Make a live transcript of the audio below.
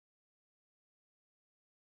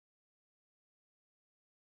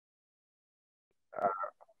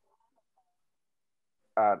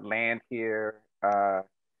land here,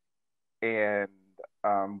 and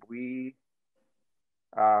we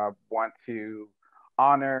want to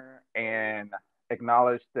honor and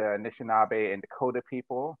acknowledge the Anishinaabe and Dakota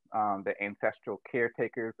people, the ancestral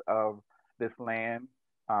caretakers of this land.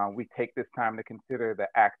 We take this time to consider the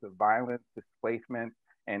acts of violence, displacement,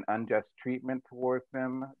 and unjust treatment towards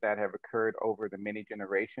them that have occurred over the many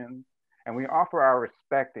generations. And we offer our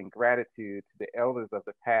respect and gratitude to the elders of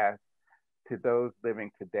the past, to those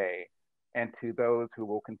living today, and to those who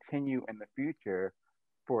will continue in the future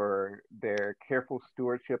for their careful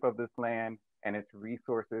stewardship of this land and its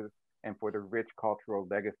resources, and for the rich cultural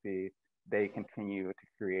legacy they continue to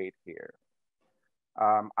create here.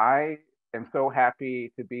 I am so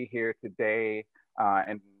happy to be here today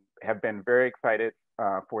and have been very excited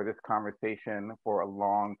for this conversation for a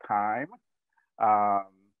long time. Um,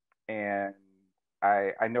 and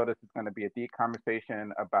I know this is going to be a deep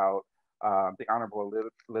conversation about the Honorable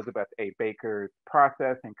Elizabeth A. Baker's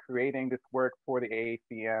process in creating this work for the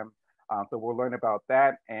AACM. So we'll learn about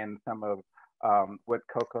that and some of what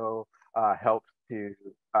Coco helps to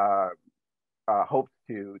uh, hopes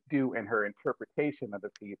to do in her interpretation of the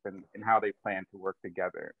piece, and how they plan to work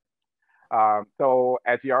together. So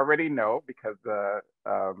as you already know, because the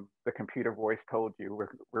computer voice told you,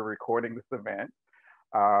 we're recording this event.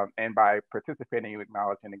 And by participating, you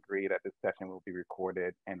acknowledge and agree that this session will be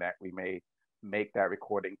recorded and that we may make that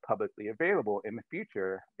recording publicly available in the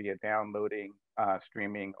future via downloading,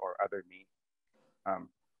 streaming, or other means. Um,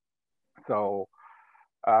 so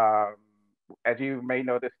um, as you may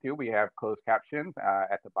notice too, we have closed captions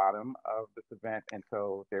at the bottom of this event, and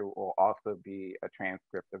so there will also be a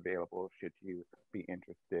transcript available should you be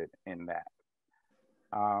interested in that.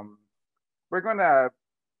 Um, we're going to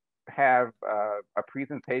have a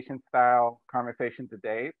presentation style conversation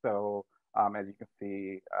today. So as you can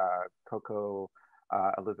see, Coco,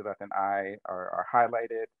 Elizabeth, and I are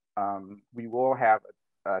highlighted. We will have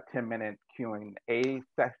a 10-minute Q&A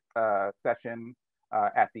session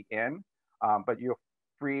at the end, but you're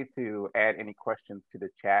free to add any questions to the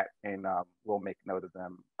chat, and we'll make note of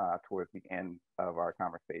them towards the end of our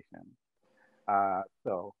conversation.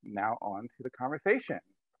 So now on to the conversation.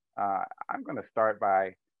 I'm going to start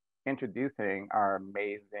by introducing our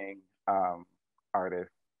amazing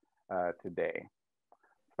artist today.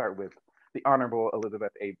 Start with the Honorable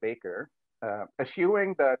Elizabeth A. Baker,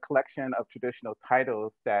 eschewing the collection of traditional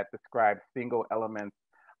titles that describe single elements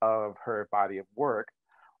of her body of work.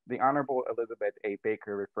 The Honorable Elizabeth A.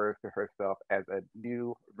 Baker refers to herself as a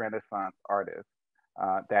new Renaissance artist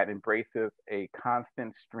that embraces a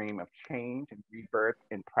constant stream of change and rebirth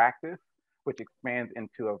in practice, which expands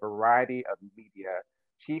into a variety of media,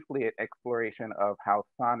 chiefly an exploration of how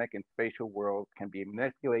sonic and spatial worlds can be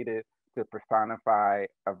manipulated to personify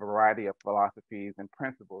a variety of philosophies and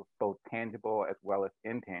principles, both tangible as well as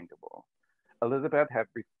intangible. Elizabeth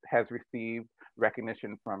has received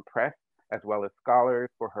recognition from press as well as scholars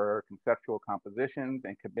for her conceptual compositions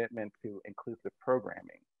and commitment to inclusive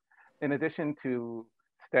programming. In addition to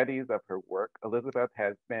studies of her work, Elizabeth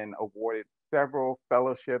has been awarded several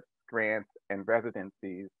fellowships, grants, and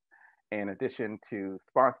residencies, in addition to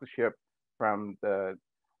sponsorship from the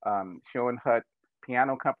Schoenhut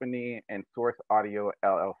Piano Company and Source Audio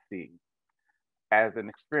LLC. As an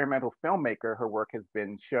experimental filmmaker, her work has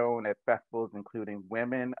been shown at festivals including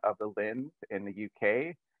Women of the Lens in the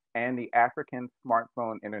UK and the African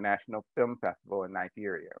Smartphone International Film Festival in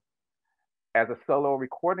Nigeria. As a solo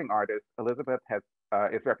recording artist,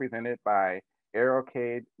 is represented by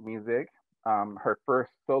Aerocade Music. Her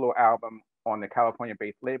first solo album on the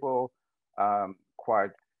California-based label,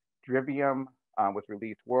 Quadrivium, was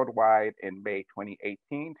released worldwide in May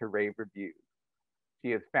 2018 to rave reviews.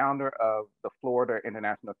 She is founder of the Florida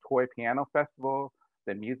International Toy Piano Festival,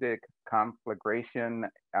 the Music Conflagration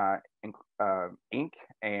Inc.,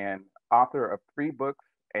 and author of 3 books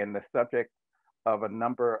and the subject of a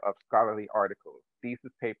number of scholarly articles,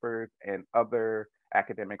 thesis papers, and other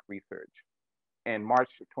academic research. In March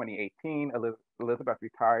 2018, Elizabeth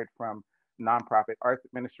retired from nonprofit arts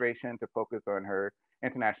administration to focus on her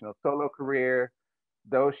international solo career,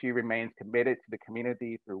 though she remains committed to the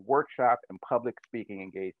community through workshop and public speaking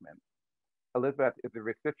engagements. Elizabeth is a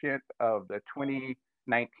recipient of the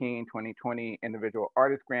 2019-2020 Individual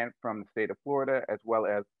Artist Grant from the state of Florida, as well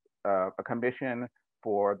as a commission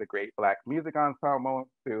for the Great Black Music Ensemble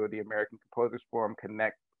through the American Composers Forum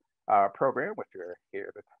Connect program, which we're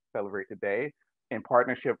here to celebrate today, in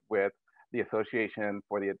partnership with the Association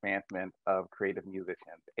for the Advancement of Creative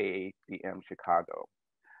Musicians, AACM Chicago.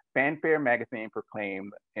 Fanfare magazine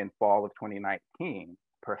proclaimed in fall of 2019,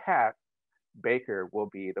 perhaps Baker will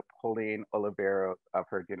be the Pauline Oliveros of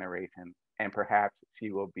her generation, and perhaps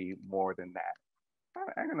she will be more than that.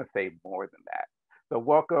 I'm going to say more than that. So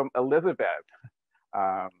welcome, Elizabeth,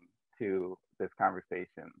 um, to this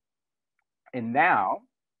conversation. And now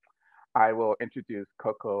I will introduce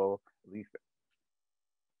Coco Elysses.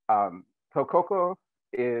 So Coco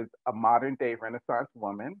is a modern day Renaissance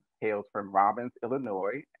woman, hails from Robbins,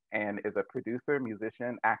 Illinois, and is a producer,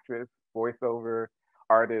 musician, actress, voiceover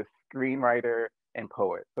artist, screenwriter, and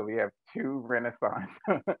poet. So we have two Renaissance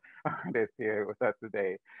artists here with us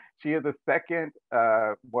today. She is the second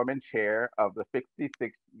woman chair of the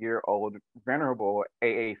 66-year-old venerable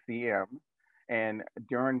AACM. And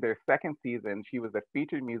during their second season, she was a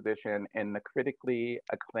featured musician in the critically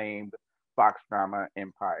acclaimed Fox drama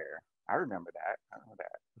Empire. I remember that. I know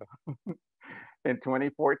that. In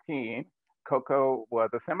 2014, Coco was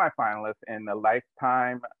a semifinalist in the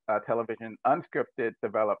Lifetime television unscripted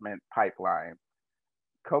development pipeline.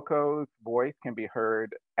 Coco's voice can be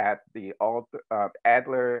heard at the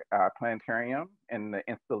Adler Planetarium in the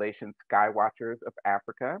installation Skywatchers of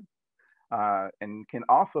Africa, and can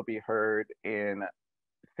also be heard in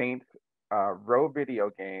Saints Row video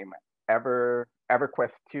game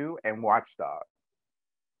EverQuest 2 and Watchdog.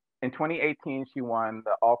 In 2018, she won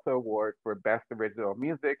the Alta Award for Best Original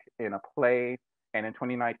Music in a Play, and in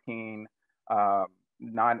 2019,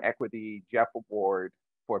 Non-Equity Jeff Award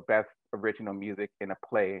for Best Original Music in a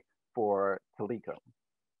Play for Telecom.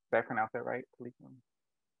 Did I pronounce that right, Telecom?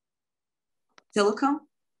 Telecom?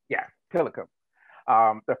 Yeah, Telecom.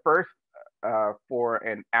 The first for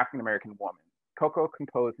an African-American woman. Coco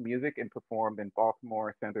composed music and performed in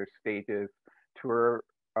Baltimore Center stages,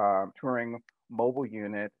 touring mobile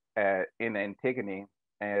unit in Antigone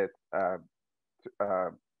as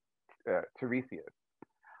Tiresias.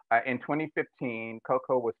 In 2015,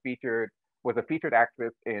 Coco was a featured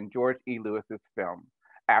actress in George E. Lewis's film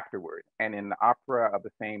Afterward, and in the opera of the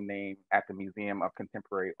same name at the Museum of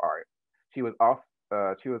Contemporary Art. She was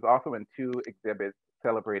also in two exhibits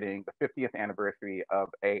celebrating the 50th anniversary of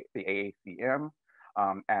the AACM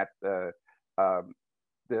at the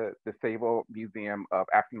Sable Museum of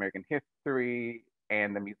African American History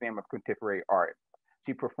and the Museum of Contemporary Art.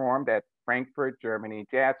 She performed at Frankfurt, Germany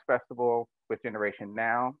Jazz Festival with Generation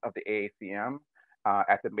Now of the AACM,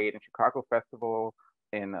 at the Made in Chicago Festival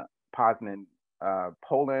in Poznan,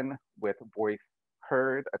 Poland with Voice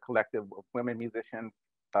Heard, a collective of women musicians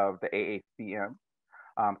of the AACM.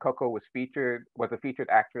 Coco was a featured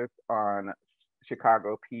actress on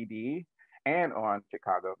Chicago PD and on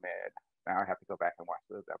Chicago Med. Now I have to go back and watch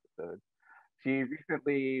those episodes. She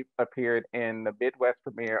recently appeared in the Midwest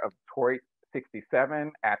premiere of Detroit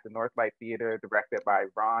 67 at the Northlight Theater, directed by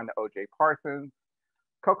Ron O.J. Parsons.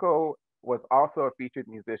 Coco was also a featured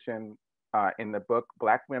musician in the book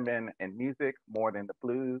Black Women in Music, More Than the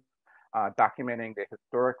Blues, documenting the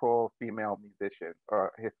historical female musicians.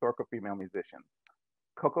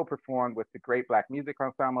 Coco performed with the Great Black Music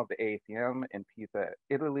Ensemble of the AACM in Pisa,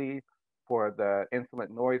 Italy, for the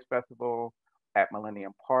Insolent Noise Festival at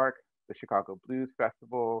Millennium Park, the Chicago Blues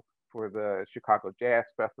Festival, for the Chicago Jazz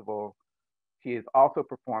Festival. She has also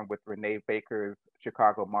performed with Renee Baker's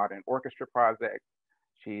Chicago Modern Orchestra Project.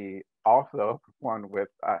 She also performed with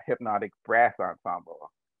Hypnotic Brass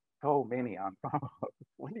Ensemble. So many ensembles.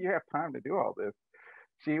 When do you have time to do all this?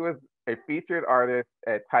 She was a featured artist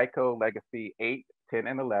at Taiko Legacy 8, 10,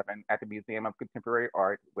 and 11 at the Museum of Contemporary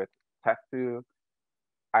Art with Tatsu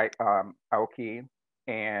Aoki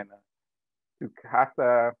and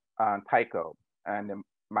Tsukasa Taiko and the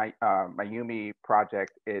Mayumi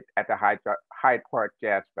Project at the Hyde Park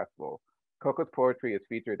Jazz Festival. Coco's poetry is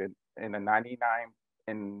featured in the 99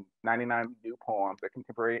 New Poems, a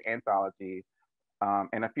contemporary anthology,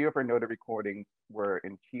 and a few of her noted recordings were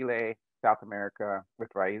in Chile, South America, with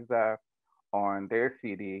Raiza on their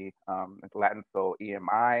CD, Latin Soul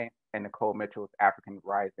EMI, and Nicole Mitchell's African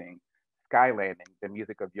Rising, Sky Landing, the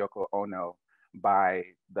music of Yoko Ono by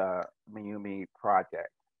the Mayumi Project.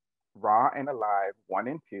 Raw and Alive 1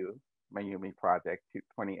 and 2, Mayumi Project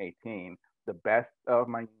 2018, The Best of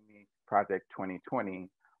Mayumi Project 2020,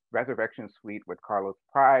 Resurrection Suite with Carlos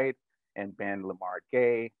Pride and Ben Lamar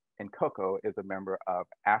Gay, and Coco is a member of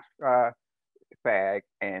Astra, SAG,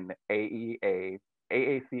 and AEA,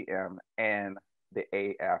 AACM, and the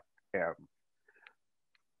AFM.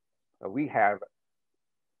 So we have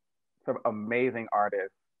some amazing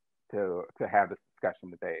artists to have this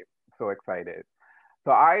discussion today. So excited.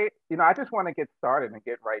 So I just want to get started and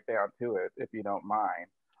get right down to it, if you don't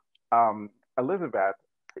mind. Elizabeth,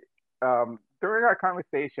 during our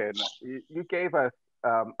conversation, you gave us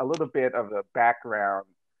a little bit of the background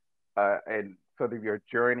and sort of your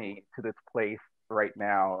journey to this place right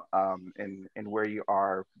now, and where you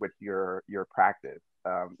are with your practice.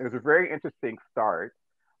 It was a very interesting start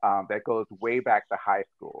that goes way back to high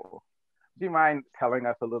school. Do you mind telling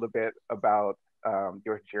us a little bit about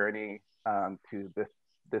your journey to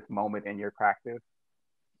this moment in your practice?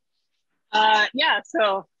 Yeah,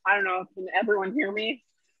 so I don't know, can everyone hear me?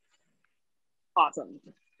 Awesome.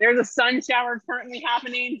 There's a sun shower currently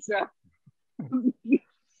happening, so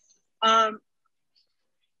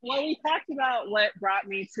well, we talked about what brought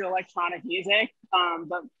me to electronic music,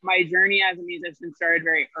 but my journey as a musician started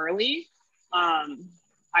very early.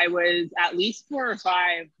 I was at least 4 or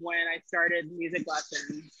 5 when I started music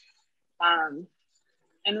lessons.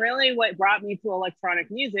 And really what brought me to electronic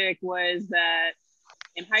music was that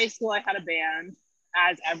in high school, I had a band,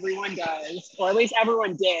 as everyone does, or at least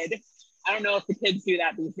everyone did. I don't know if the kids do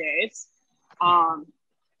that these days.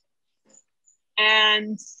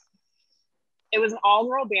 And it was an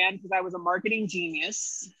all-girl band because I was a marketing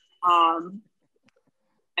genius. And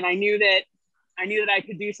I knew that I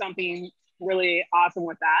could do something really awesome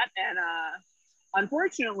with that. And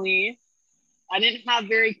unfortunately, I didn't have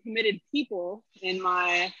very committed people in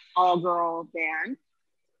my all-girl band.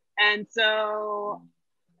 And so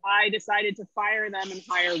I decided to fire them and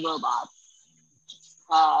hire robots,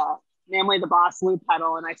 namely the Boss loop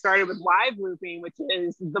pedal. And I started with live looping, which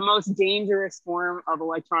is the most dangerous form of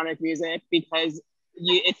electronic music because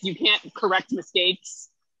if you can't correct mistakes,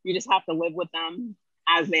 you just have to live with them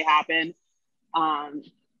as they happen.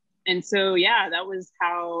 And so, yeah, that was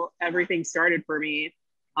how everything started for me.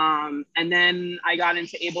 And then I got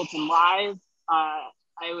into Ableton Live. I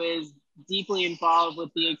was deeply involved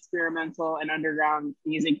with the experimental and underground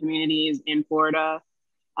music communities in Florida.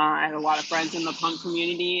 I had a lot of friends in the punk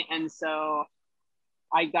community. And so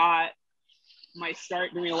I got my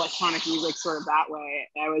start doing electronic music sort of that way.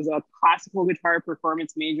 I was a classical guitar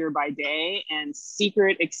performance major by day and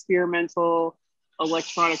secret experimental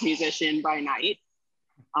electronic musician by night.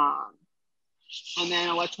 And then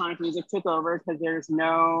electronic music took over because there's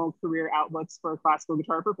no career outlooks for classical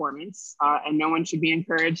guitar performance, and no one should be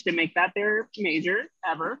encouraged to make that their major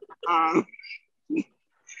ever.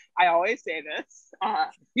 I always say this.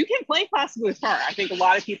 You can play classical guitar. I think a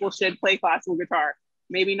lot of people should play classical guitar.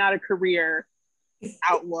 Maybe not a career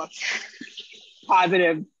outlook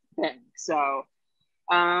positive thing. So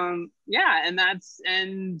yeah,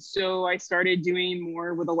 and so I started doing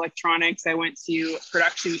more with electronics. I went to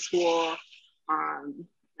production school.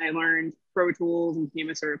 I learned Pro Tools and became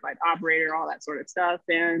a certified operator, all that sort of stuff.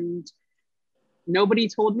 And nobody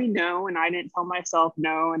told me no, and I didn't tell myself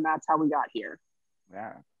no, and that's how we got here.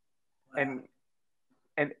 Yeah. And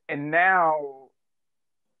now,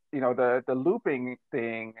 you know, the looping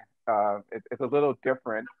thing, it's a little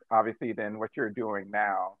different, obviously, than what you're doing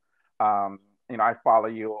now. You know, I follow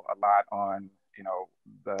you a lot on, you know,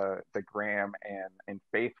 the gram and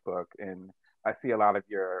Facebook, and I see a lot of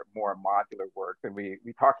your more modular work. And we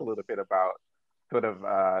talked a little bit about sort of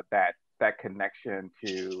that connection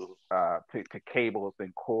to cables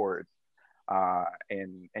and chords,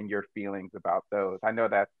 and your feelings about those. I know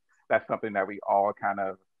that's something that we all kind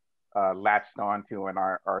of latched onto in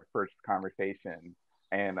our first conversation.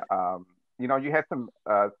 And you know, you had some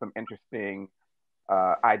interesting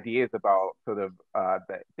ideas about sort of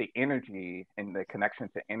the energy and the connection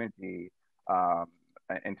to energy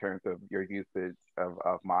in terms of your usage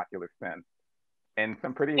of modular synth, and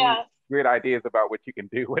some pretty great ideas about what you can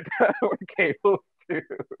do with cables too.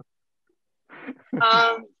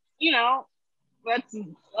 You know, that's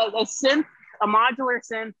a synth, a modular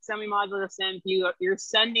synth, semi-modular synth. You're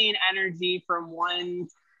sending energy from one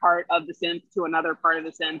part of the synth to another part of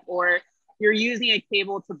the synth, or you're using a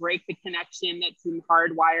cable to break the connection that's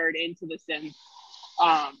hardwired into the synth.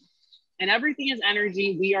 And everything is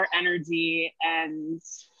energy. We are energy. And,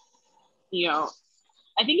 you know,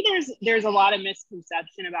 I think there's a lot of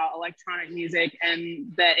misconception about electronic music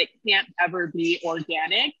and that it can't ever be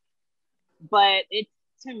organic, but it's,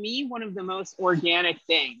 to me, one of the most organic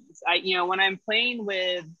things. You know, when I'm playing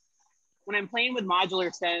with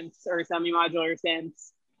modular synths or semi-modular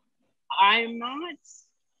synths, I'm not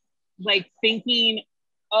like thinking,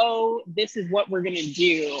 oh, this is what we're gonna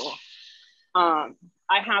do.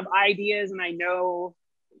 I have ideas and I know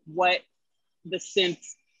what the synth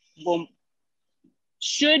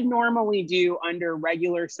should normally do under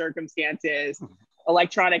regular circumstances.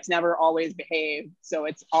 Electronics never always behave, so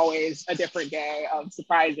it's always a different day of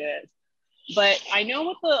surprises. But I know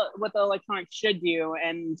what the electronics should do,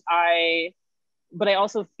 but I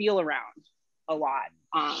also feel around a lot.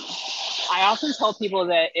 I often tell people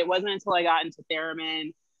that it wasn't until I got into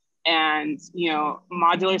theremin and, you know,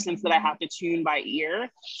 modular synths that I have to tune by ear,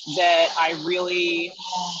 that I really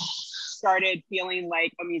started feeling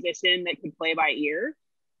like a musician that could play by ear,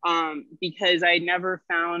 because I never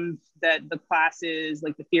found that the classes,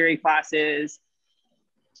 like the theory classes,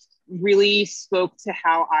 really spoke to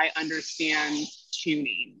how I understand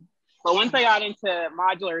tuning. But once I got into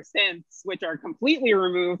modular synths, which are completely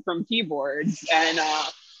removed from keyboards and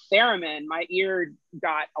theremin, my ear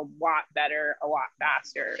got a lot better, a lot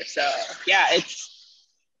faster. So yeah,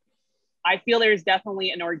 I feel there's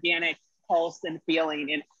definitely an organic pulse and feeling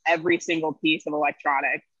in every single piece of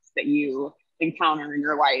electronics that you encounter in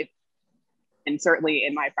your life, and certainly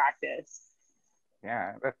in my practice.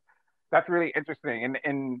 Yeah, that's really interesting.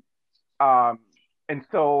 Um, and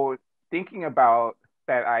so thinking about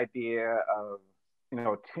that idea of, you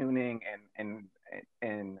know, tuning and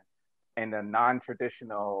the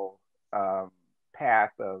non-traditional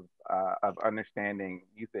path of understanding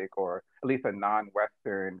music, or at least a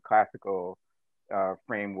non-Western classical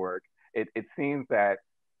framework, it seems that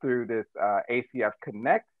through this ACF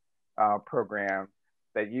Connect program,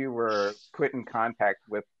 that you were put in contact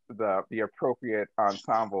with the appropriate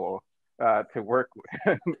ensemble to work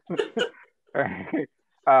with. The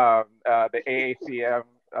AACM,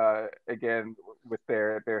 again, with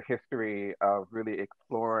their history of really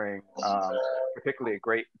exploring, particularly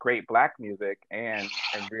great Black music, and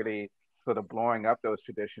really sort of blowing up those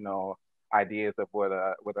traditional ideas of what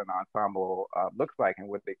an ensemble looks like and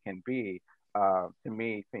what it can be. To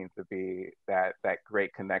me, seems to be that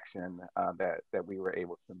great connection that we were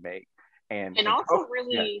able to make, and also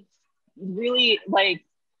really, really, like,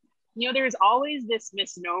 you know, there's always this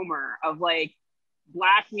misnomer of like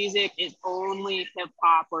Black music is only hip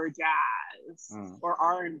hop or jazz or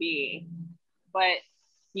R&B, but,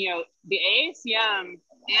 you know, the AACM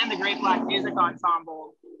and the Great Black Music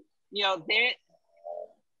Ensemble, you know, they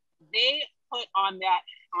put on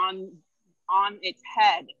its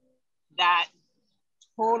head that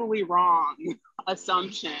totally wrong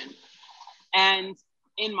assumption. And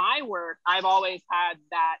in my work, I've always had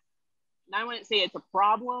that, and I wouldn't say it's a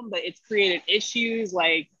problem, but it's created issues.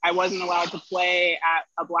 Like, I wasn't allowed to play at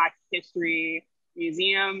a Black History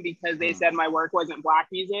museum because they said my work wasn't Black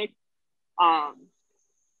music.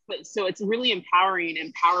 But so it's really empowering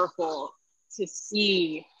and powerful to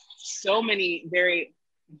see so many very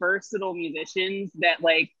versatile musicians that,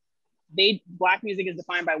 like, Black music is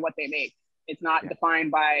defined by what they make. It's not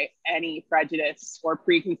defined by any prejudice or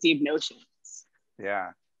preconceived notions.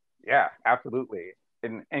 Yeah, absolutely.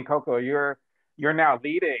 And Coco, you're now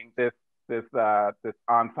leading this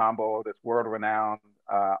ensemble, this world-renowned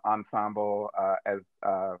ensemble, as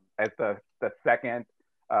the second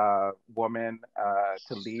woman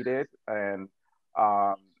to lead it, and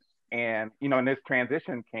you know, and this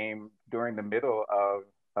transition came during the middle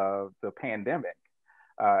of the pandemic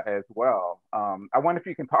as well. I wonder if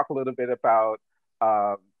you can talk a little bit about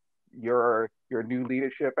your new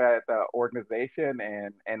leadership at the organization,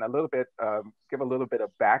 and a little bit give a little bit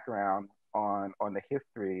of background on the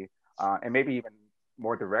history, and maybe even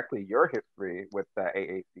more directly your history with the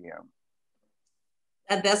AACM.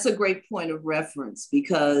 And that's a great point of reference,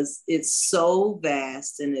 because it's so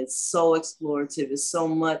vast and it's so explorative. It's so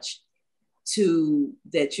much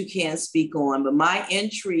that you can't speak on. But my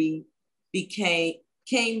entry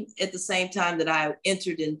came at the same time that I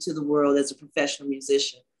entered into the world as a professional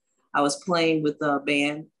musician. I was playing with a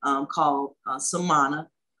band called Samana,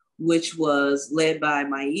 which was led by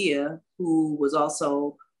Leaetta, who was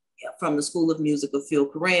also from the School of Music of Phil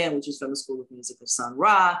Coran, which is from the School of Music of Sun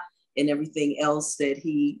Ra, and everything else that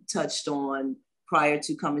he touched on prior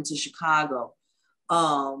to coming to Chicago.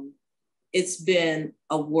 It's been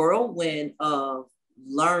a whirlwind of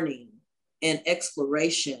learning and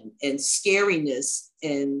exploration and scariness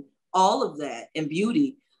and all of that, and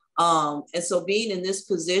beauty. And so being in this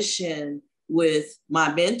position with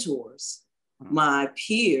my mentors, my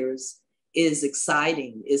peers, is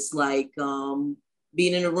exciting. It's like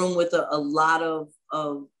being in a room with a lot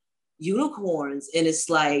of unicorns. And it's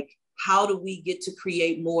like, how do we get to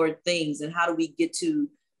create more things? And how do we get to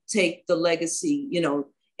take the legacy, you know,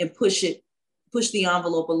 and push the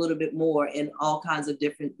envelope a little bit more in all kinds of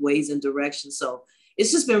different ways and directions. So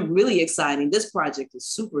it's just been really exciting. This project is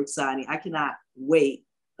super exciting. I cannot wait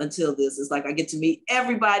until this. It's like I get to meet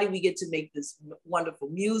everybody. We get to make this wonderful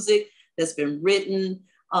music that's been written.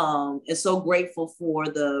 And so grateful for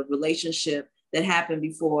the relationship that happened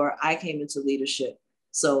before I came into leadership.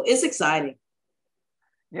 So it's exciting.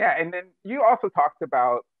 Yeah, and then you also talked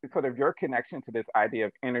about sort of your connection to this idea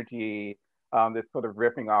of energy, this sort of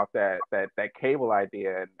ripping off that cable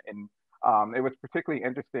idea, and It was particularly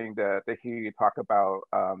interesting to hear you talk about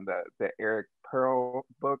the Eric Pearl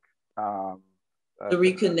book. The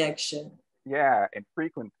reconnection. Yeah, and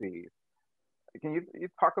frequencies. Can you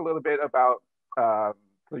talk a little bit about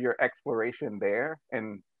so your exploration there,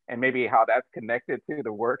 and maybe how that's connected to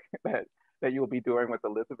the work that you'll be doing with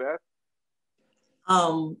Elizabeth?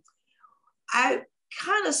 I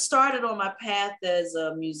kind of started on my path as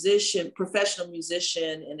a musician, professional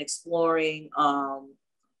musician, and exploring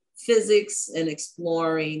physics and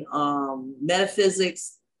exploring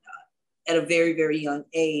metaphysics at a very, very young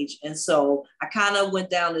age. And so I kind of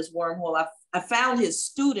went down this wormhole. I found his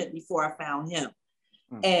student before I found him.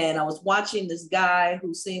 And I was watching this guy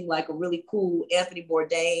who seemed like a really cool Anthony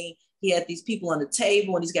Bourdain. He had these people on the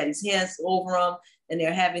table and he's got his hands over them and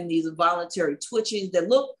they're having these involuntary twitchings that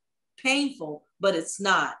look painful, but it's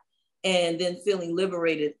not. And then feeling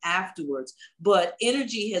liberated afterwards. But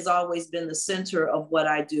energy has always been the center of what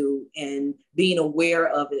I do, and being aware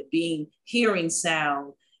of it, hearing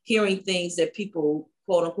sound, hearing things that people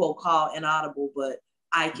quote unquote call inaudible, but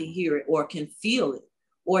I can hear it or can feel it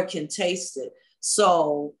or can taste it.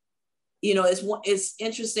 So, you know, it's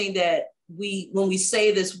interesting that when we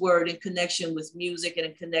say this word in connection with music and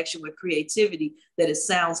in connection with creativity, that it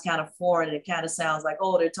sounds kind of foreign and it kind of sounds like,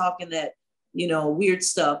 oh, they're talking that, you know, weird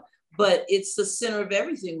stuff, but it's the center of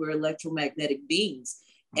everything. We're electromagnetic beings.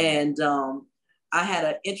 And I had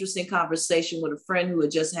an interesting conversation with a friend who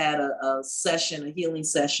had just had a healing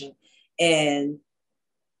session. And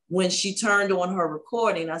when she turned on her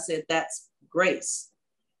recording, I said, that's Grace.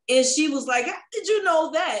 And she was like, how did you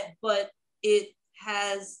know that? But it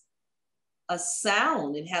has a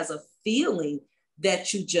sound, it has a feeling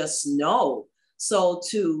that you just know. So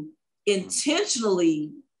to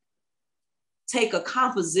intentionally take a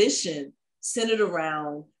composition centered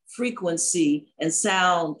around frequency and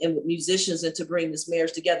sound and with musicians and to bring this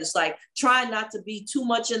marriage together, it's like trying not to be too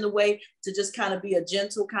much in the way, to just kind of be a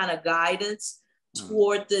gentle kind of guidance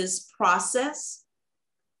toward this process.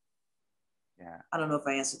 Yeah. I don't know if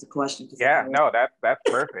I answered the question. Yeah, no, that's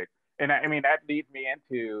perfect. And I mean, that leads me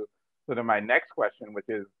into sort of my next question, which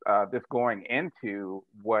is this going into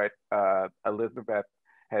what Elizabeth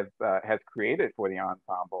has created for the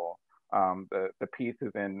ensemble. The piece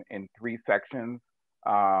is in 3 sections,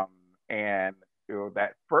 and you know,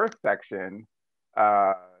 that first section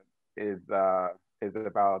is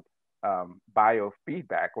about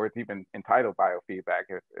biofeedback, or it's even entitled biofeedback,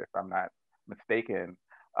 if I'm not mistaken,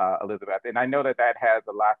 Elizabeth. And I know that has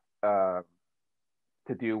a lot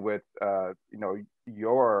to do with you know,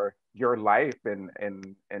 your life and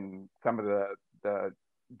some of the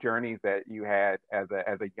journeys that you had as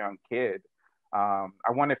a young kid. I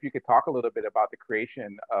wonder if you could talk a little bit about the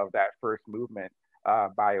creation of that first movement,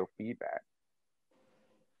 biofeedback.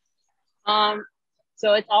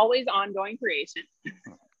 So it's always ongoing creation,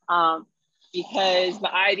 because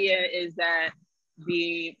the idea is that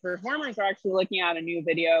the performers are actually looking at a new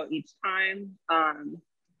video each time.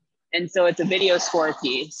 And so it's a video score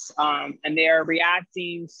piece, and they are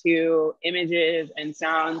reacting to images and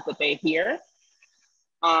sounds that they hear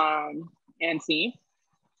and see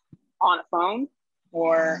on a phone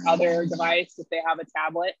or other device if they have a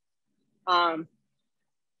tablet. And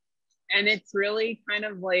it's really kind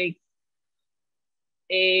of like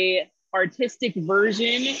a artistic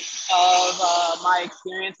version of my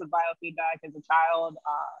experience with biofeedback as a child,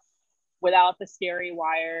 without the scary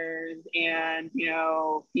wires and, you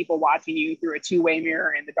know, people watching you through a 2-way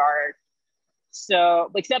mirror in the dark.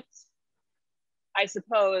 So, except I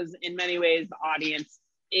suppose in many ways the audience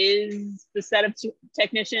is the set of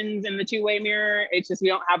technicians in the 2-way mirror. It's just we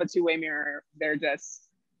don't have a 2-way mirror. They're just,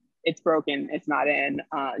 it's broken, it's not in.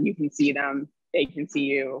 You can see them, they can see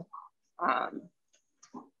you.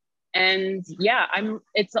 And yeah,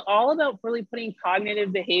 it's all about really putting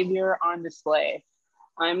cognitive behavior on display.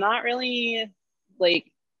 I'm not really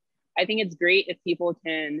like, I think it's great if people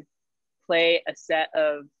can play a set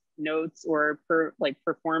of notes or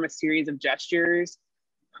perform a series of gestures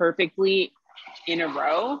perfectly in a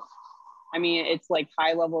row. I mean, it's like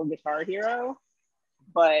high level Guitar Hero,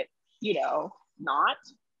 but you know, not.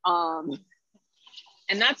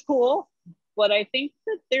 And that's cool. But I think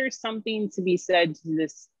that there's something to be said to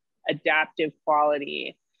this adaptive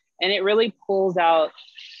quality. And it really pulls out,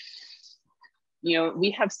 you know,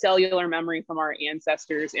 we have cellular memory from our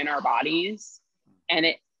ancestors in our bodies, and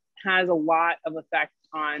it has a lot of effect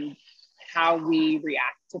on how we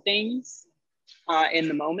react to things in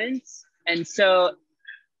the moment. And so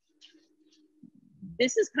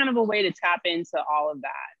this is kind of a way to tap into all of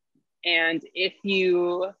that. And if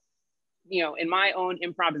you know, in my own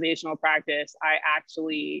improvisational practice, I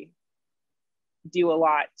actually do a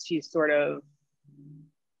lot to sort of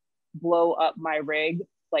blow up my rig,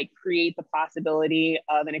 like create the possibility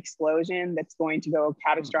of an explosion that's going to go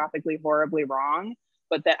catastrophically, horribly wrong,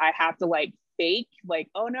 but that I have to like fake, like,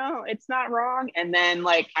 oh no, it's not wrong. And then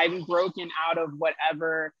like I'm broken out of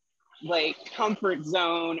whatever like comfort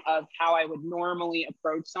zone of how I would normally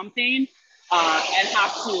approach something, and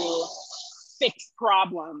have to fix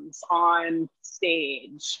problems on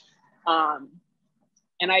stage.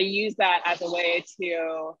 And I use that as a way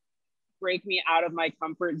to break me out of my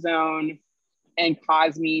comfort zone and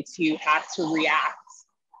cause me to have to react.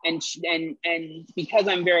 And because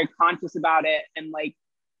I'm very conscious about it, and like,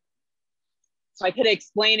 so I could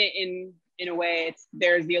explain it in a way,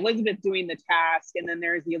 there's the Elizabeth doing the task, and then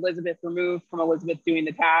there's the Elizabeth removed from Elizabeth doing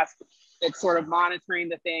the task that's sort of monitoring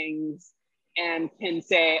the things and can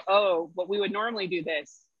say, oh, but we would normally do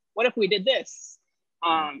this. What if we did this?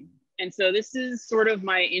 And so this is sort of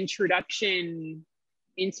my introduction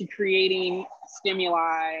into creating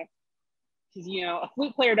stimuli, because, you know, a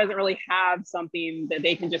flute player doesn't really have something that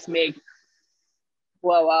they can just make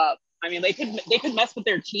blow up. I mean, they could mess with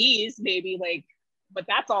their keys, maybe, like, but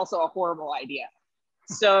that's also a horrible idea.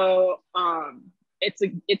 So it's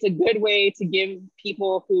a good way to give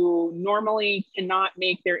people who normally cannot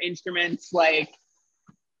make their instruments like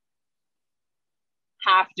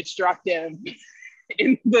half destructive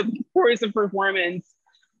in the course of performance,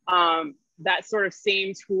 that sort of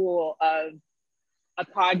same tool of a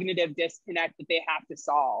cognitive disconnect that they have to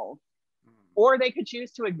solve. Or they could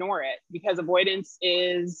choose to ignore it, because avoidance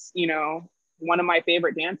is, you know, one of my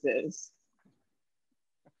favorite dances.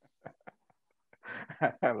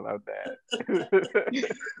 I love that.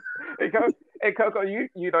 Hey, Coco,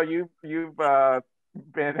 you've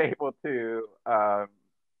been able to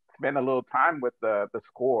spend a little time with the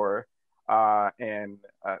score, and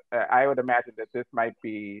I would imagine that this might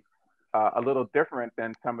be a little different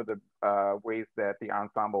than some of the ways that the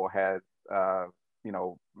ensemble has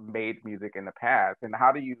made music in the past. And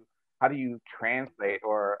how do you translate,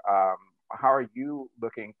 or how are you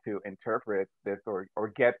looking to interpret this, or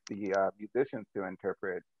get the musicians to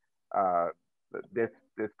interpret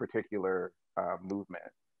this particular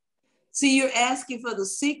movement? See, you're asking for the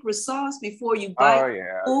secret sauce before you bite. Oh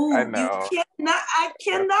yeah, Ooh, I know. I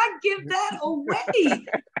cannot give that away.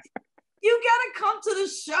 You gotta come to the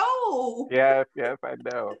show. Yes, I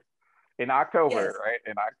know. In October, Yes. right?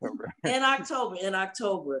 In October. In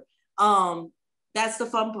October. That's the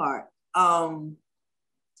fun part. I'll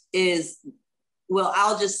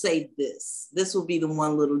just say this. This will be the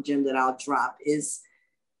one little gem that I'll drop, is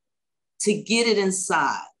to get it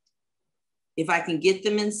inside. If I can get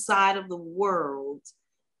them inside of the world,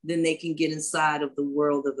 then they can get inside of the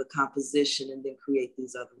world of the composition and then create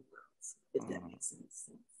these other worlds, if that makes sense.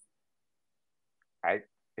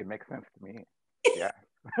 It makes sense to me. Yeah.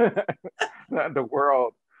 the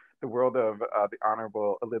world of the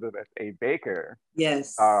Honorable Elizabeth A. Baker.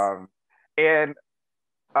 Yes. And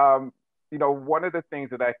one of the things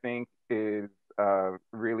that I think is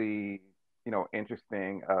really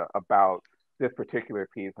interesting about this particular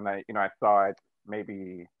piece, and I saw it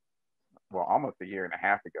maybe almost a year and a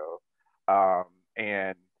half ago,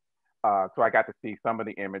 and so I got to see some of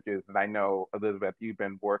the images, and I know, Elizabeth, you've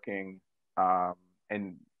been working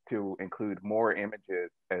and to include more images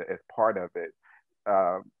as part of it.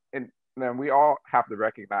 And then we all have to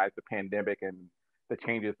recognize the pandemic and the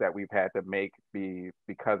changes that we've had to make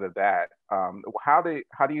because of that. How do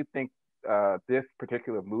you think this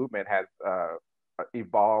particular movement has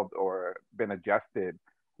evolved or been adjusted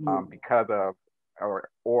because of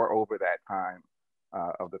or over that time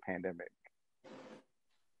of the pandemic?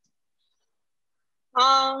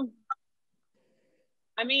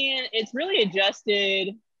 I mean, it's really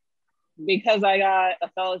adjusted because I got a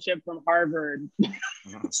fellowship from Harvard.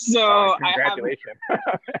 So congratulations.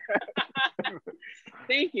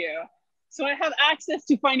 Thank you. So I have access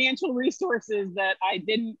to financial resources that I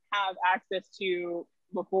didn't have access to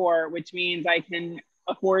before, which means I can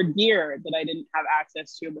afford gear that I didn't have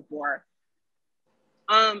access to before.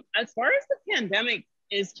 As far as the pandemic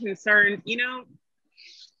is concerned,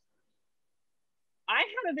 I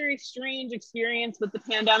had a very strange experience with the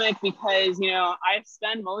pandemic because, I've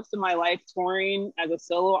spent most of my life touring as a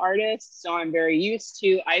solo artist. So I'm very used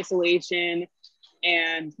to isolation.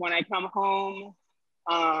 And when I come home,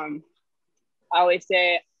 I always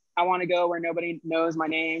say, I want to go where nobody knows my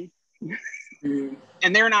name.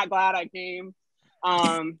 And they're not glad I came.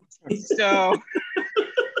 So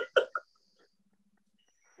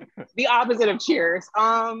the opposite of cheers.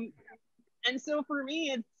 And so for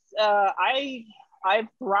me, it's, I've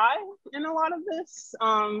thrived in a lot of this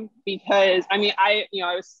because I mean, I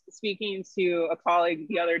was speaking to a colleague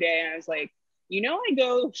the other day and I was like, I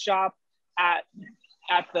go shop at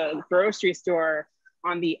the grocery store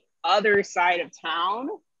on the other side of town,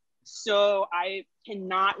 so I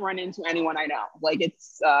cannot run into anyone I know. Like,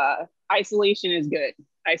 it's isolation is good.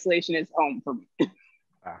 Isolation is home for me.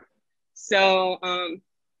 So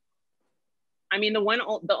I mean, I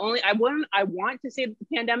want to say that the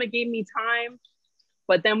pandemic gave me time,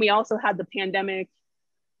 but then we also had the pandemic,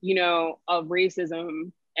 of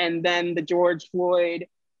racism, and then the George Floyd.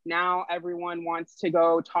 Now everyone wants to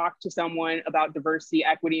go talk to someone about diversity,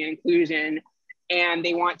 equity, and inclusion, and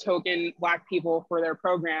they want token Black people for their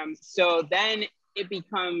programs. So then it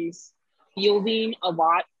becomes fielding a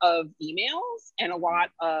lot of emails and a lot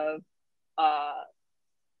of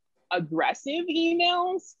aggressive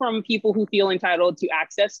emails from people who feel entitled to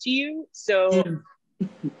access to you. So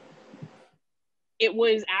it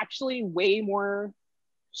was actually way more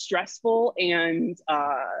stressful, and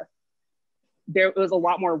there was a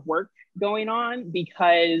lot more work going on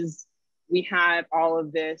because we had all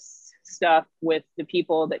of this stuff with the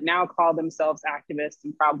people that now call themselves activists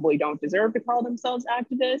and probably don't deserve to call themselves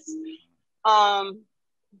activists,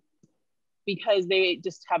 because they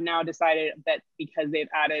just have now decided that because they've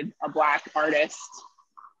added a Black artist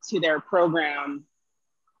to their program,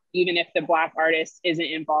 even if the Black artist isn't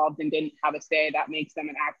involved and didn't have a say, that makes them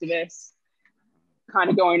an activist. Kind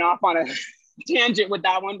of going off on a tangent with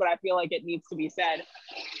that one, but I feel like it needs to be said.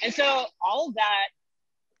 And so all of that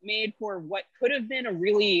made for what could have been a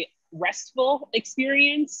really restful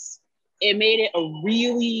experience. It made it a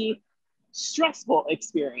really stressful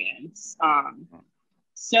experience.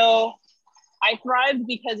 So I thrived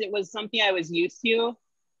because it was something I was used to,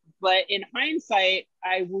 but in hindsight,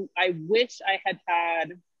 I wish I had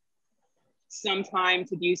had some time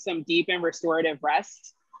to do some deep and restorative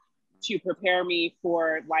rest to prepare me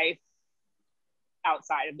for life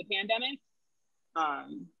outside of the pandemic.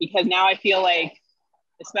 Because now I feel like,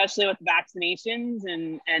 especially with vaccinations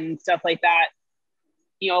and stuff like that,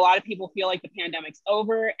 a lot of people feel like the pandemic's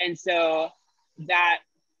over. And so that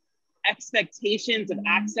expectations of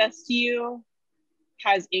access to you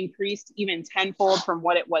has increased even tenfold from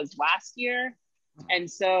what it was last year. And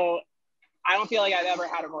so I don't feel like I've ever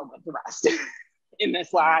had a moment of rest in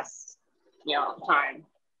this last, time.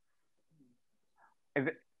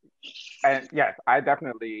 And yes, I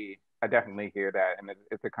definitely hear that, and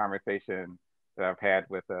it's a conversation that I've had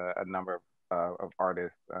with a number of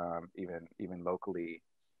artists, even locally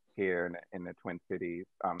here in the Twin Cities,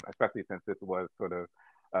 especially since this was sort of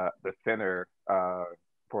the center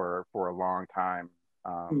for a long time,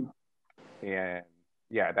 and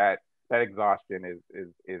yeah, that exhaustion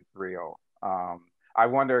is real. I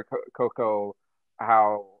wonder, Coco,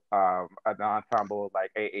 how an ensemble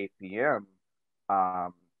like AACM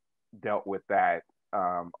dealt with that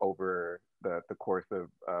over the course of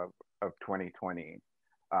 2020.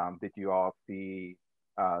 Did you all see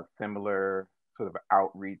similar sort of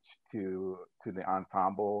outreach to the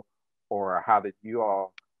ensemble, or how did you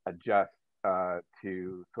all adjust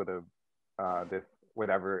to sort of this,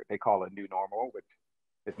 whatever they call a new normal, which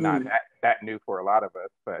is not that new for a lot of us,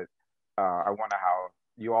 but I wonder how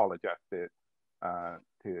you all adjusted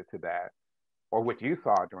to that, or what you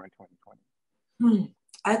saw during 2020.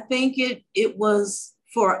 I think it was,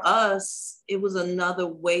 for us, it was another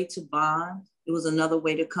way to bond. It was another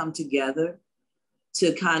way to come together,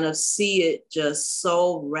 to kind of see it just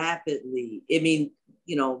so rapidly. I mean,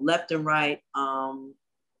 left and right,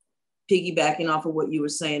 piggybacking off of what you were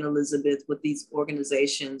saying, Elizabeth, with these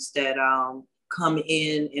organizations that come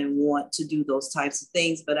in and want to do those types of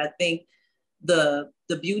things. But I think the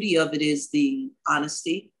beauty of it is the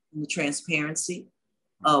honesty and the transparency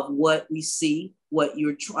of what we see, what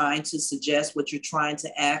you're trying to suggest, what you're trying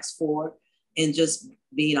to ask for, and just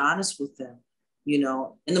being honest with them, in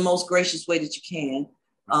the most gracious way that you can,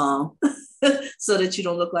 so that you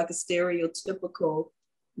don't look like a stereotypical,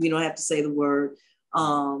 you don't have to say the word,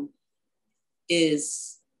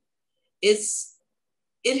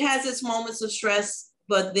 it has its moments of stress,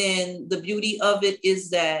 but then the beauty of it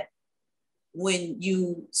is that when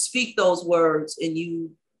you speak those words and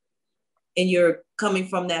you're coming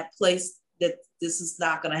from that place that this is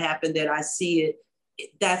not going to happen, that I see it,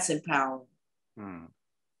 that's empowering.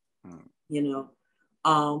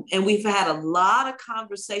 And we've had a lot of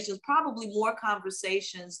conversations, probably more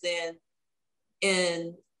conversations than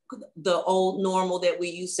in the old normal that we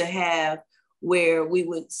used to have, where we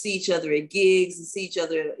would see each other at gigs and see each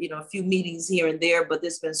other, a few meetings here and there, but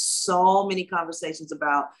there's been so many conversations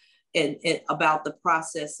about and about the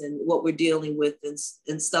process and what we're dealing with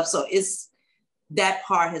and stuff. So that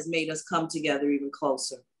part has made us come together even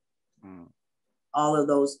closer. Mm. All of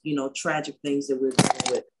those, you know, tragic things that we're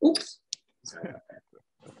dealing with. Oops. That's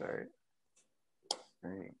all right.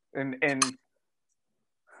 Great. And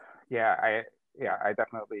yeah, I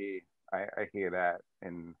definitely I hear that.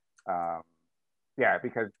 And yeah,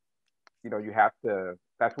 because you know you have to.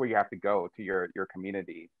 That's where you have to go to your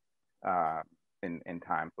community in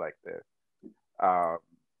times like this.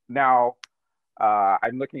 Now,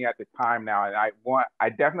 I'm looking at the time now, and I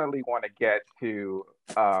definitely want to get to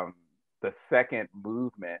the second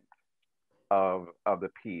movement of the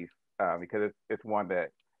piece because it's one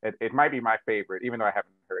that it might be my favorite, even though I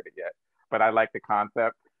haven't heard it yet. But I like the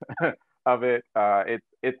concept of it.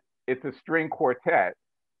 It's a string quartet,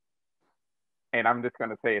 and I'm just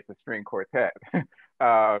going to say it's a string quartet.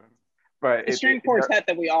 But the string quartet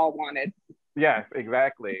that we all wanted. Yes,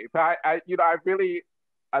 exactly. So I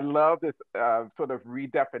love this sort of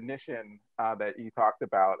redefinition that you talked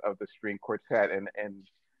about of the string quartet,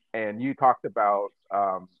 and you talked about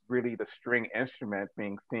really the string instruments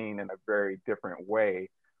being seen in a very different way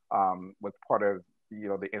was part of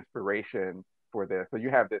the inspiration for this. So you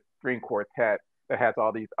have this string quartet that has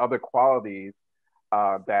all these other qualities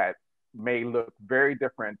that may look very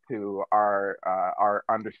different to our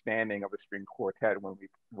understanding of a string quartet when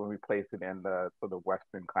we place it in the sort of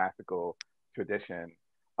Western classical tradition.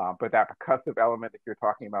 But that percussive element that you're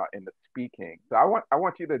talking about in the speaking. So I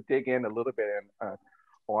want you to dig in a little bit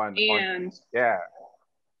on yeah.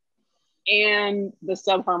 And the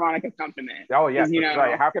subharmonic accompaniment. Oh yes,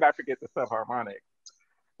 right. How could I forget the subharmonic?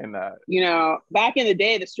 Back in the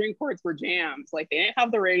day, the string quartets were jams. Like they didn't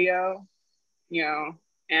have the radio,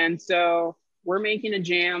 and so we're making a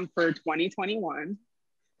jam for 2021.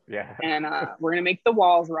 Yeah. And we're gonna make the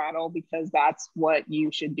walls rattle because that's what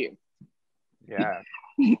you should do. Yeah.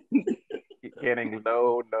 Getting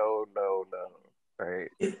low, right?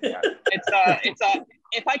 Yeah. It's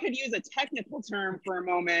if I could use a technical term for a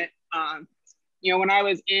moment, when I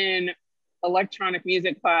was in electronic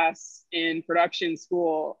music class in production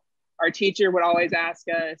school, our teacher would always ask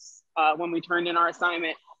us when we turned in our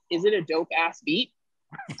assignment, "Is it a dope ass beat?"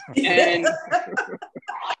 And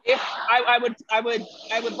if I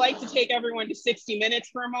would like to take everyone to 60 Minutes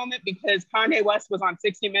for a moment, because Kanye West was on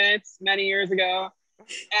 60 Minutes many years ago,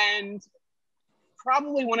 and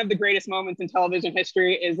probably one of the greatest moments in television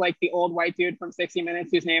history is like the old white dude from 60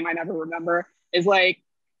 Minutes whose name I never remember is like,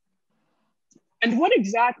 "And what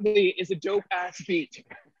exactly is a dope ass beat?"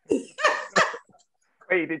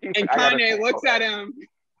 Wait, did you? And Kanye looks at him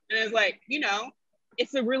and is like,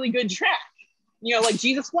 "It's a really good track. Like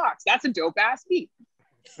Jesus Walks, that's a dope ass beat."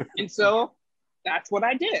 And so that's what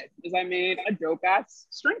I did, is I made a dope ass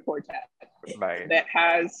string quartet that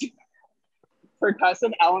has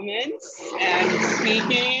percussive elements and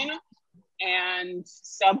speaking and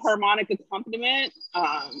subharmonic accompaniment.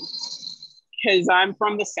 Because I'm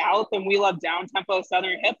from the South and we love down-tempo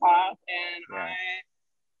Southern hip hop, and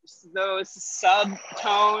those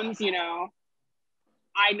subtones,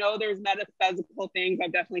 I know there's metaphysical things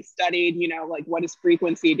I've definitely studied, like what does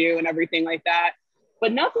frequency do and everything like that.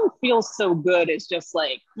 But nothing feels so good as just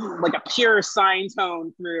like a pure sine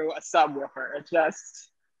tone through a subwoofer. It's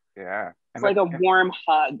just, it's like a warm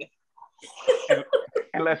hug.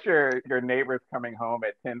 Unless your neighbor's coming home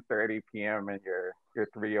at 10:30 p.m. and your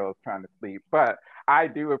 3-year-old's trying to sleep. But I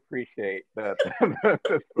do appreciate the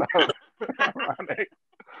subharmonic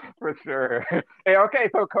for sure. Hey, okay,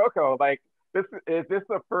 so Coco, like, is this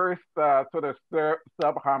the first sort of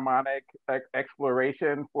subharmonic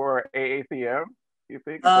exploration for AACM? You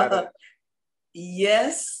think?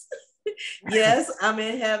 Yes, yes. I'm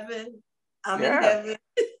in heaven. I'm in heaven.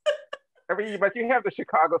 I mean, but you have the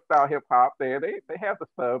Chicago style hip hop there. They have the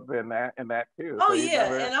subs in that too. Oh, so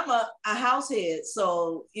and I'm a house head,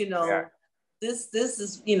 so this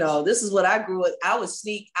is this is what I grew up. I would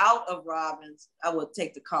sneak out of Robbins. I would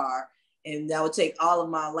take the car, and I would take all of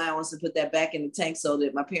my allowance and put that back in the tank so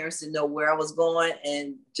that my parents didn't know where I was going,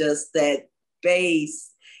 and just that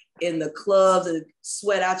bass in the clubs and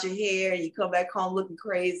sweat out your hair, and you come back home looking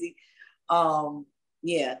crazy. So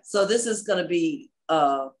this is going to be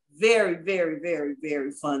very, very, very,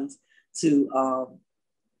 very fun to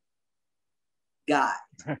guide.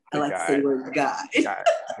 I like to say the word guide.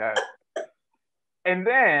 And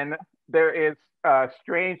then there is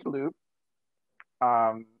Strange Loop.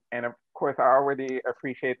 And of course, I already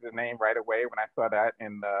appreciated the name right away when I saw that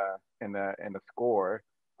in the score.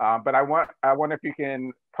 But I wonder if you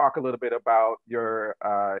can talk a little bit about your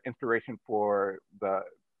inspiration for the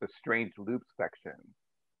Strange Loop section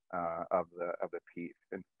of the piece.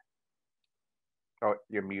 And, oh,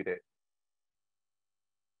 you're muted.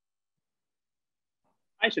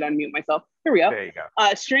 I should unmute myself. Here we go. There you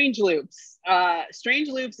go. Strange loops. Strange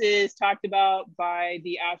loops is talked about by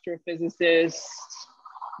the astrophysicist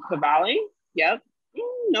Cavalli. Yep.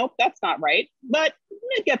 Nope, that's not right, but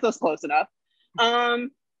it gets us close enough.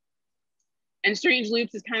 And strange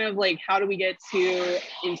loops is kind of like, how do we get to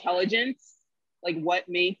intelligence? Like, what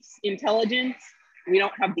makes intelligence? We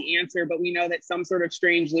don't have the answer, but we know that some sort of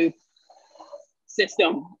strange loop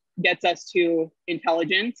system gets us to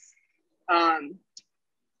intelligence. And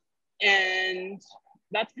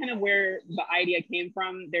that's kind of where the idea came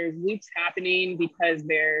from. There's loops happening because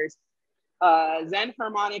there's a Zen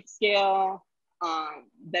harmonic scale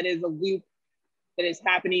that is a loop that is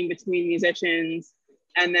happening between musicians.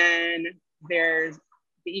 And then there's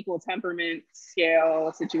the equal temperament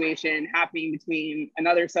scale situation happening between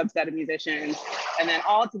another subset of musicians. And then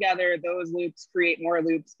all together, those loops create more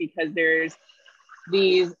loops because there's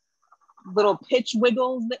these little pitch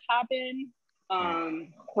wiggles that happen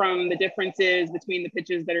from the differences between the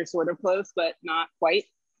pitches that are sort of close, but not quite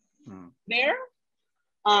there.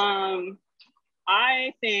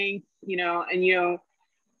 I think,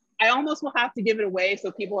 I almost will have to give it away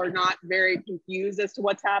so people are not very confused as to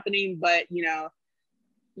what's happening, but,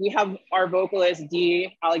 we have our vocalist,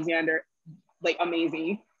 Dee Alexander, like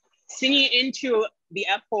amazing, singing into the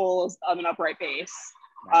F holes of an upright bass.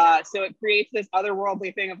 So it creates this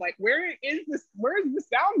otherworldly thing of like, where is the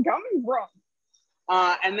sound coming from?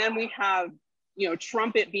 And then we have,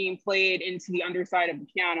 trumpet being played into the underside of the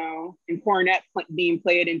piano and cornet being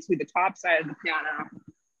played into the top side of the piano.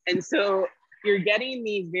 And so you're getting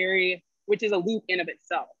these which is a loop in of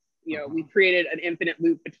itself. We created an infinite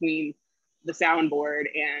loop between the soundboard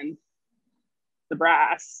and the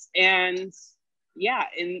brass. And yeah,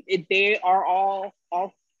 they are all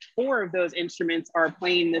four of those instruments are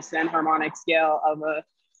playing this Zen harmonic scale of a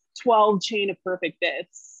 12 chain of perfect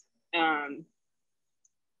fifths.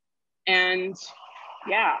 And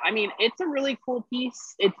yeah, I mean, it's a really cool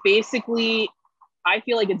piece. It's basically, I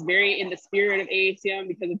feel like it's very in the spirit of AACM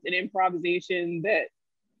because it's an improvisation that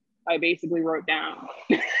I basically wrote down.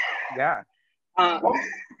 Yeah.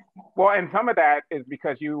 Well, and some of that is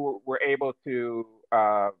because you were able to,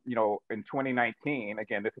 in 2019,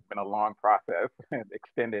 again, this has been a long process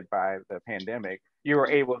extended by the pandemic, you were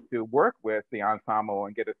able to work with the ensemble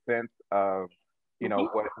and get a sense of,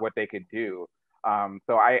 what they could do.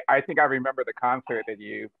 So I think I remember the concert that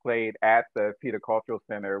you played at the Theater Cultural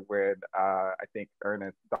Center when I think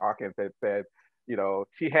Ernest Dawkins had said,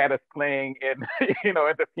 she had us playing in, in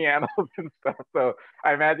the pianos and stuff. So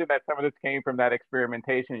I imagine that some of this came from that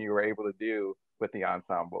experimentation you were able to do with the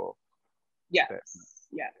ensemble. Yes.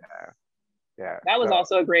 Yeah. That was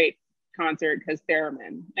also a great concert because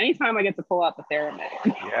theremin. Anytime I get to pull out the theremin.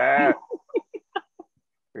 Yeah.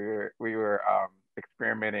 we were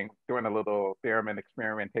experimenting, doing a little theremin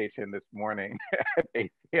experimentation this morning at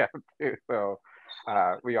ACF too. So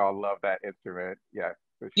we all love that instrument. Yeah.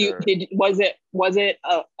 Sure. Was it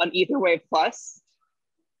an Ether Wave Plus?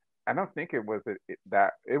 I don't think it was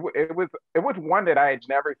that. It was one that I had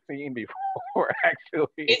never seen before.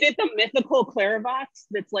 Actually, is it the mythical Clairvox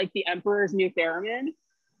that's like the Emperor's new theremin?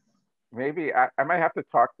 Maybe I might have to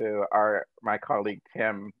talk to my colleague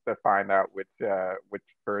Tim to find out which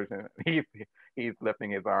version. He's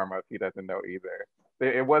lifting his arm up. He doesn't know either.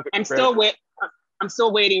 It was. I'm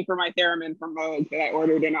still waiting for my theremin from Moog that I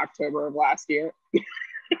ordered in October of last year.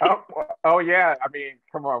 Oh yeah, I mean,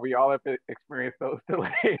 come on, we all have to experience those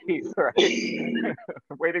delays, right?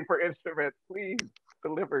 Waiting for instruments, please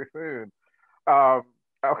deliver soon.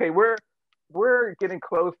 Okay, we're getting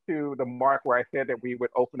close to the mark where I said that we would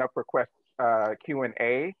open up for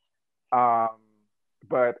Q&A.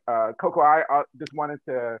 But Coco, I just wanted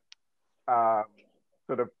to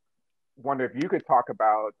sort of wonder if you could talk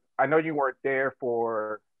about. I know you weren't there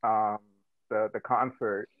for the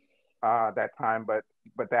concert that time, but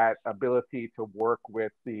that ability to work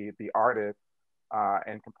with the artists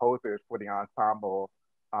and composers for the ensemble,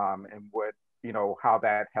 and what how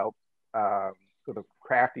that helps sort of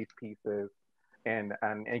craft these pieces and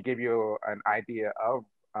give you an idea of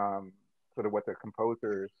sort of what the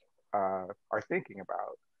composers are thinking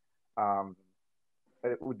about.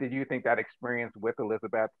 Did you think that experience with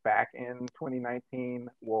Elizabeth back in 2019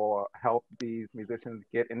 will help these musicians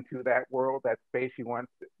get into that world, that space you want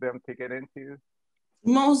them to get into?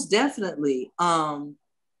 Most definitely. I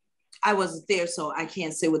wasn't there, so I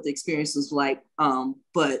can't say what the experience was like,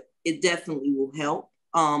 but it definitely will help.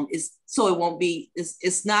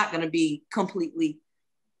 It's not going to be completely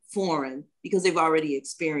foreign because they've already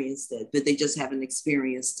experienced it, but they just haven't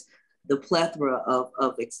experienced the plethora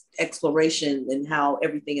of exploration and how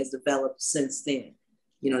everything has developed since then.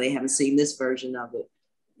 They haven't seen this version of it.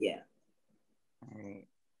 Yeah. Right.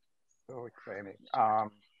 So exciting.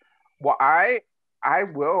 Well, I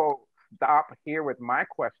will stop here with my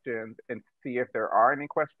questions and see if there are any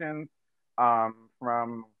questions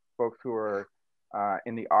from folks who are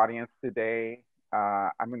in the audience today.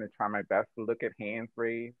 I'm going to try my best to look at hands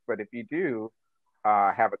raised, but if you do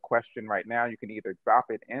have a question right now, you can either drop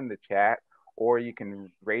it in the chat or you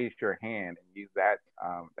can raise your hand and use that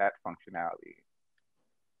that functionality.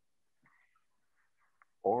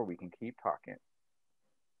 Or we can keep talking.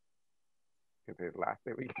 Because there's lots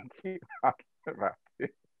that we can keep talking about.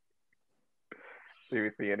 Do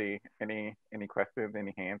we see any questions,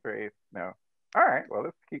 any hands raised? No. All right, well,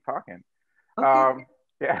 let's keep talking. Okay.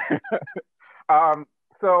 Yeah.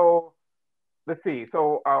 So let's see.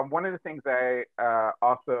 So one of the things I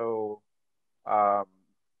also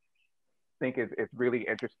think is really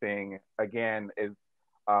interesting, again, is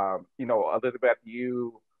you know, Elizabeth,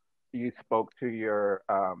 you spoke to your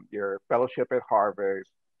fellowship at Harvard,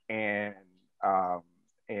 and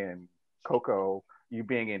Coco, you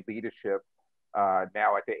being in leadership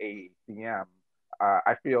now at the AACM.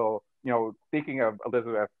 I feel, you know, thinking of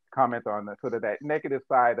Elizabeth's comment on the sort of that negative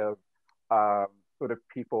side of sort of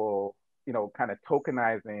people, you know, kind of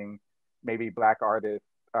tokenizing maybe Black artists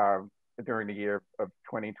during the year of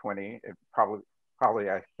 2020, and probably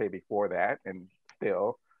I say before that, and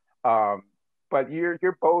still. But you're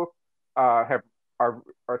both are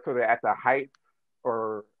sort of at the height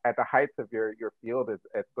or at the heights of your field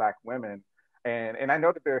as Black women, and I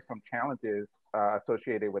know that there are some challenges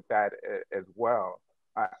associated with that as well.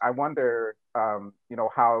 I wonder, you know,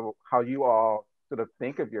 how you all sort of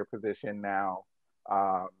think of your position now,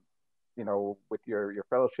 you know, with your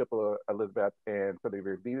fellowship, Elizabeth, and sort of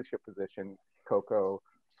your leadership position, Coco,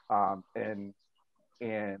 and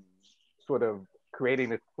sort of creating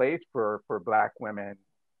this place for Black women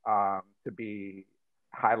to be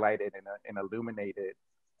highlighted and illuminated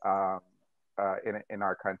in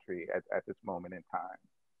our country at this moment in time.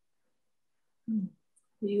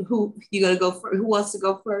 Who you gonna go first? Who wants to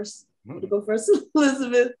go first? Mm-hmm. Go first,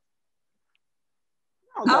 Elizabeth.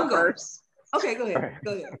 I'll go first. Okay, go ahead.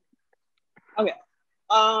 Go ahead. Okay.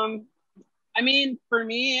 I mean, for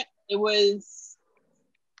me, it was,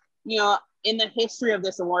 you know, in the history of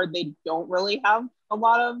this award, they don't really have a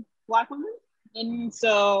lot of Black women, and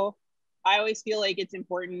so I always feel like it's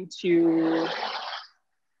important to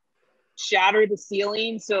shatter the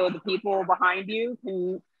ceiling so the people behind you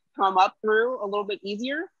can come up through a little bit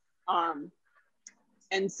easier.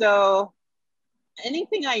 And so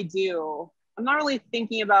anything I do, I'm not really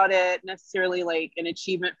thinking about it necessarily like an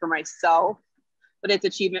achievement for myself, but it's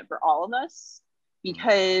achievement for all of us.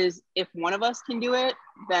 Because if one of us can do it,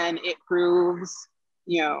 then it proves,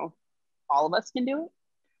 you know, all of us can do it.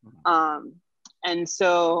 And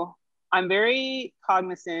so I'm very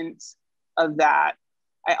cognizant of that.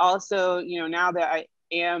 I also, you know, now that I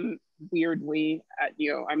am weirdly at,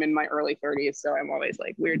 you know, I'm in my early 30s, so I'm always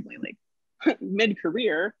like weirdly like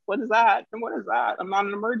mid-career, what is that? And what is that? I'm not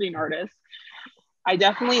an emerging artist. I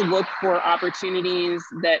definitely look for opportunities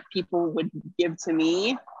that people would give to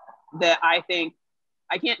me that I think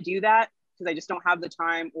I can't do that because I just don't have the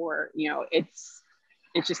time, or, you know, it's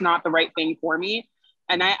just not the right thing for me.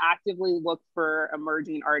 And I actively look for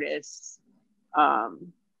emerging artists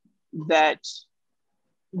that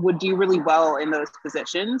would do really well in those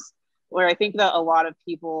positions, where I think that a lot of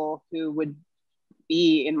people who would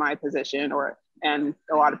be in my position, and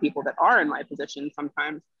a lot of people that are in my position,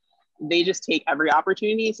 sometimes they just take every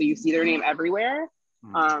opportunity. So you see their name everywhere.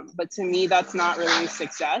 But to me, that's not really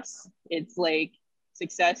success. It's like,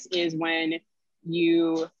 success is when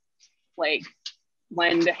you like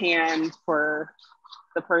lend a hand for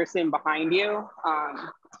the person behind you.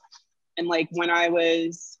 And like when I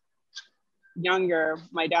was younger,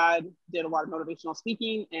 my dad did a lot of motivational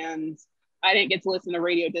speaking, and I didn't get to listen to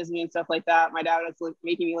Radio Disney and stuff like that. My dad was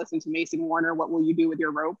making me listen to Mason Warner, What Will You Do With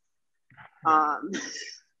Your Rope?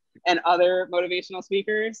 And other motivational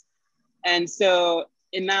speakers. And so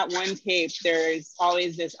in that one tape, there's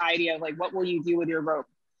always this idea of like, what will you do with your rope?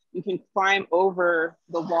 You can climb over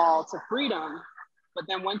the wall to freedom, but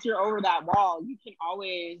then once you're over that wall, you can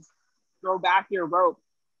always throw back your rope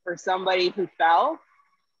for somebody who fell,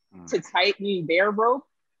 to tighten their rope,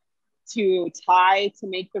 to tie, to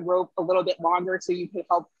make the rope a little bit longer so you can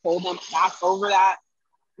help pull them back over that.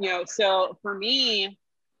 You know, so for me,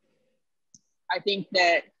 I think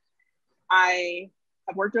that I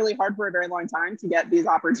have worked really hard for a very long time to get these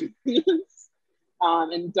opportunities,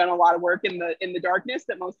 and done a lot of work in the darkness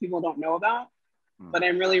that most people don't know about. But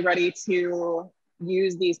I'm really ready to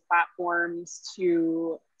use these platforms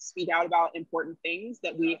to speak out about important things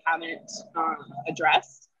that we haven't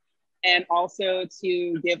addressed. and also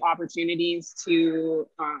to give opportunities to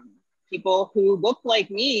people who look like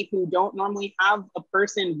me, who don't normally have a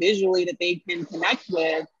person visually that they can connect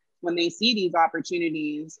with when they see these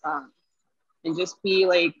opportunities, and just be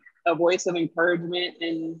like a voice of encouragement,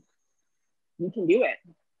 and you can do it.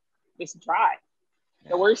 Just try.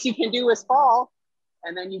 The worst you can do is fall,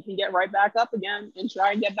 and then you can get right back up again and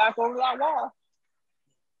try and get back over that wall.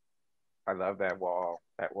 I love that wall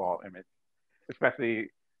image, especially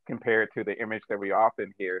compared to the image that we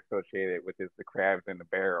often hear associated with is the crabs in the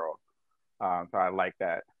barrel. So I like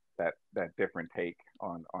that different take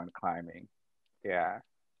on climbing. Yeah,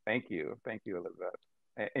 thank you, Elizabeth.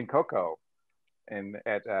 And Coco, and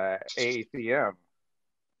at AACM,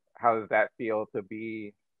 how does that feel to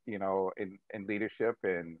be, in leadership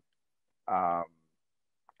and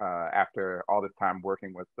after all this time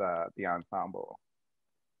working with the ensemble?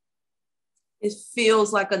 It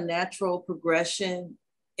feels like a natural progression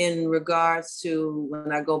in regards to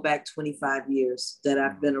when I go back 25 years that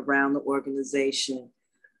I've been around the organization.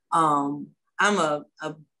 I'm a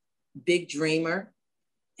big dreamer,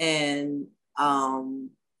 and I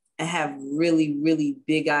have really, really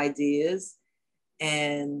big ideas,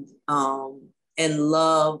 and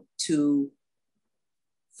love to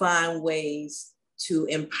find ways to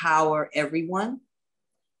empower everyone.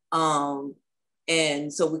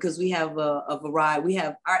 And so, because we have a variety, we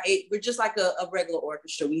have we're just like a regular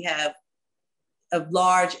orchestra. We have a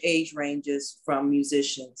large age ranges from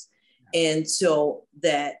musicians. And so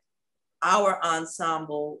that our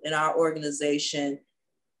ensemble and our organization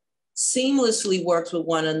seamlessly works with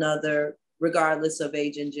one another, regardless of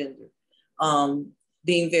age and gender.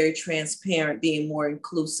 Being very transparent, being more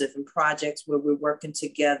inclusive in projects where we're working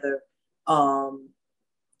together,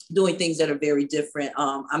 doing things that are very different.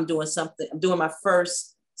 I'm doing my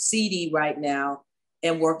first CD right now,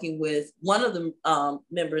 and working with one of the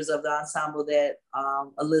members of the ensemble that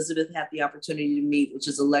Elizabeth had the opportunity to meet, which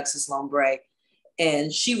is Alexis Lombre.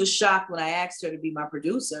 And she was shocked when I asked her to be my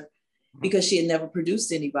producer, because she had never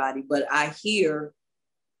produced anybody. But I hear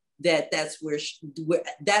that that's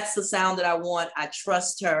the sound that I want. I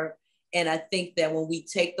trust her. And I think that when we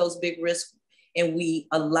take those big risks and we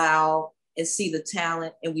allow and see the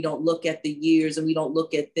talent, and we don't look at the years, and we don't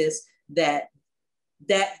look at this, that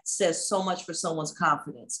says so much for someone's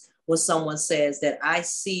confidence. When someone says that I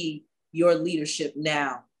see your leadership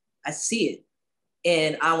now, I see it,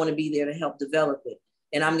 and I want to be there to help develop it.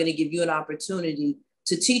 And I'm going to give you an opportunity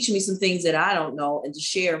to teach me some things that I don't know, and to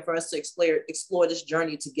share, and for us to explore this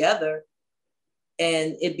journey together.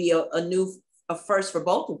 And it'd be a first for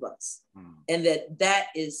both of us. And that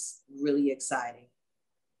is really exciting.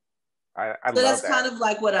 I so love that's that. kind of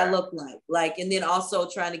like what I look like. And then also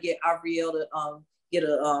trying to get Avriel to get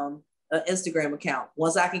an Instagram account.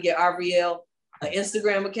 Once I can get Avriel an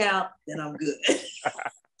Instagram account, then I'm good.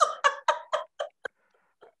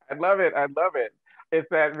 I love it. It's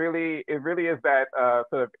that it really is that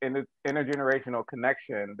sort of intergenerational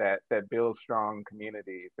connection that builds strong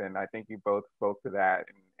communities. And I think you both spoke to that,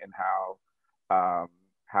 and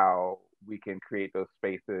how we can create those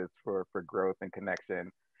spaces for growth and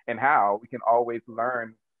connection, and how we can always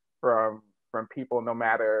learn from people, no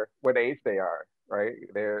matter what age they are, right?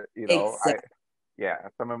 They're, Exactly.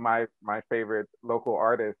 Some of my favorite local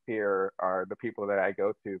artists here are the people that I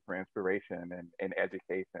go to for inspiration and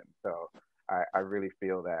education. So I really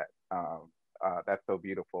feel that that's so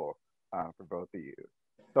beautiful for both of you.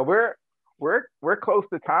 So we're close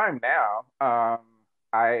to time now.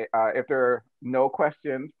 If there are no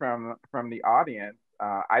questions from the audience,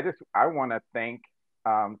 I want to thank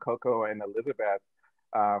Coco and Elizabeth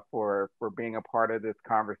for being a part of this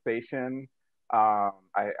conversation.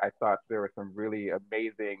 I thought there were some really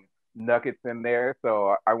amazing nuggets in there.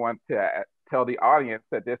 So I want to tell the audience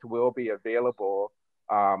that this will be available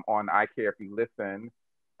on I Care If You Listen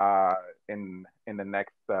in the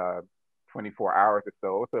next 24 hours or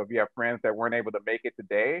so. So if you have friends that weren't able to make it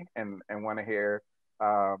today and want to hear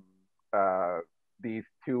these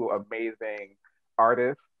two amazing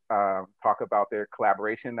artists talk about their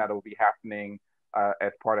collaboration, that will be happening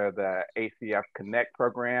as part of the ACF Connect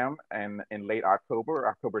program and in late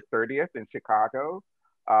October 30th in Chicago.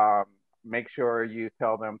 Make sure you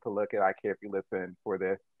tell them to look at I Care If You Listen for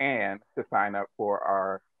this, and to sign up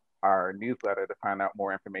for our newsletter to find out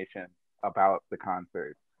more information about the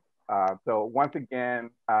concert. So once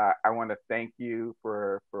again, I want to thank you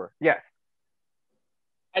for yes.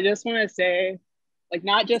 I just want to say, like,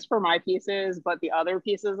 not just for my pieces, but the other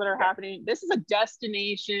pieces that are happening, this is a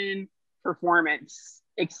destination performance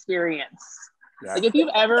experience. Yes. Like, if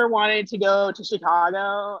you've ever wanted to go to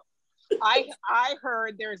Chicago, I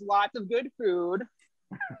heard there's lots of good food.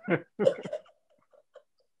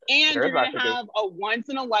 And you're going to have a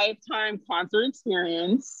once-in-a-lifetime concert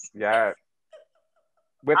experience. Yeah.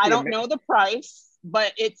 I don't know the price,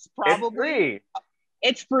 but it's probably...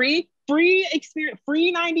 It's free. Free experience.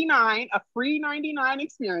 Free 99. A free 99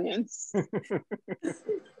 experience.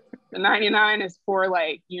 The 99 is for,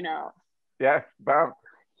 like, you know... Yes,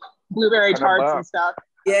 blueberry tarts and stuff.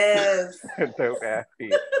 Yes. Dope ass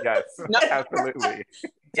beat. Yes, no. Absolutely.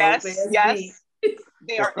 Yes.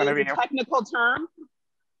 They are a technical term.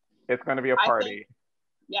 It's going to be a party.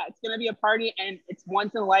 Yeah, it's going to be a party, and it's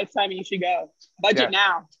once in a lifetime, and you should go. Budget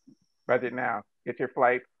now. Budget now. Get your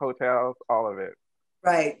flights, hotels, all of it.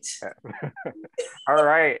 Right. All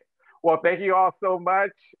right. Well, thank you all so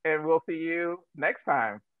much, and we'll see you next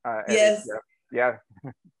time. Yes. Yeah.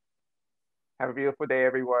 Have a beautiful day,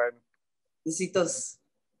 everyone. Besitos.